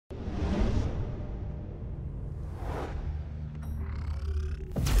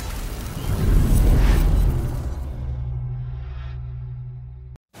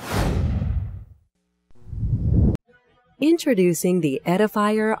Introducing the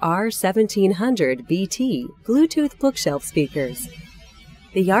Edifier R1700 BT Bluetooth bookshelf speakers.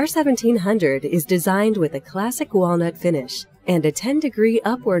 The R1700 is designed with a classic walnut finish and a 10-degree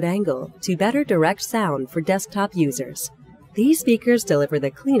upward angle to better direct sound for desktop users. These speakers deliver the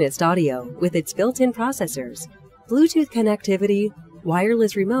cleanest audio with its built-in processors, Bluetooth connectivity,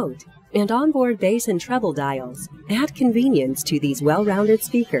 wireless remote, and onboard bass and treble dials. Add convenience to these well-rounded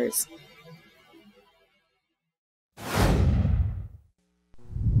speakers.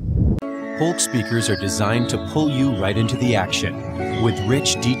 Polk speakers are designed to pull you right into the action, with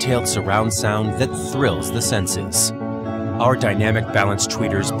rich, detailed surround sound that thrills the senses. Our dynamic balance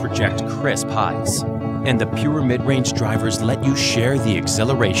tweeters project crisp highs, and the pure mid-range drivers let you share the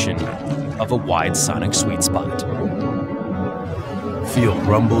exhilaration of a wide sonic sweet spot. Feel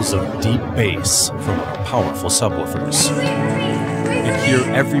rumbles of deep bass from powerful subwoofers. And hear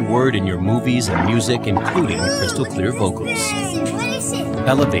every word in your movies and music, including crystal clear vocals.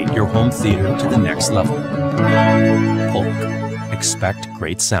 Elevate your home theater to the next level. Polk. Expect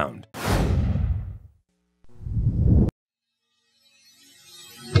great sound.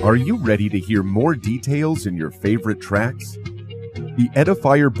 Are you ready to hear more details in your favorite tracks? The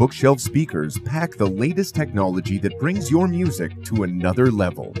Edifier bookshelf speakers pack the latest technology that brings your music to another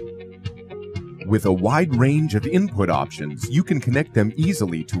level. With a wide range of input options, you can connect them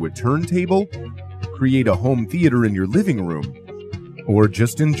easily to a turntable, create a home theater in your living room, or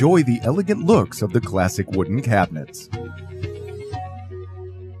just enjoy the elegant looks of the classic wooden cabinets.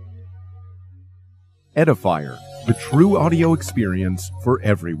 Edifier, the true audio experience for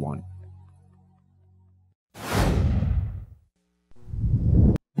everyone.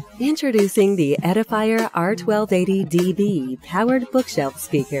 Introducing the Edifier R1280DB Powered Bookshelf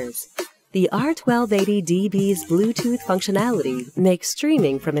Speakers. The R1280DB's Bluetooth functionality makes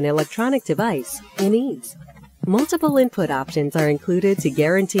streaming from an electronic device an ease. Multiple input options are included to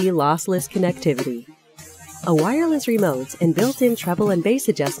guarantee lossless connectivity. A wireless remote and built-in treble and bass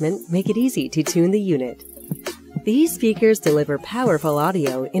adjustment make it easy to tune the unit. These speakers deliver powerful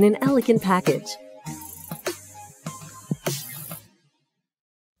audio in an elegant package.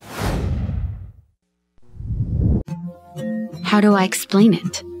 How do I explain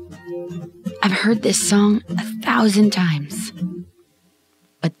it? I've heard this song 1,000 times.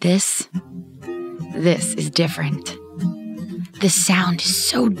 But this is different. The sound is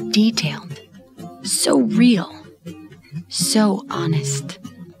so detailed, so real, so honest.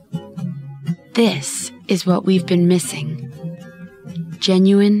 This is what we've been missing.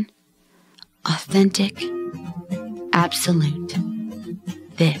 Genuine, authentic, absolute.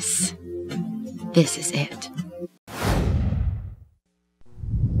 This is it.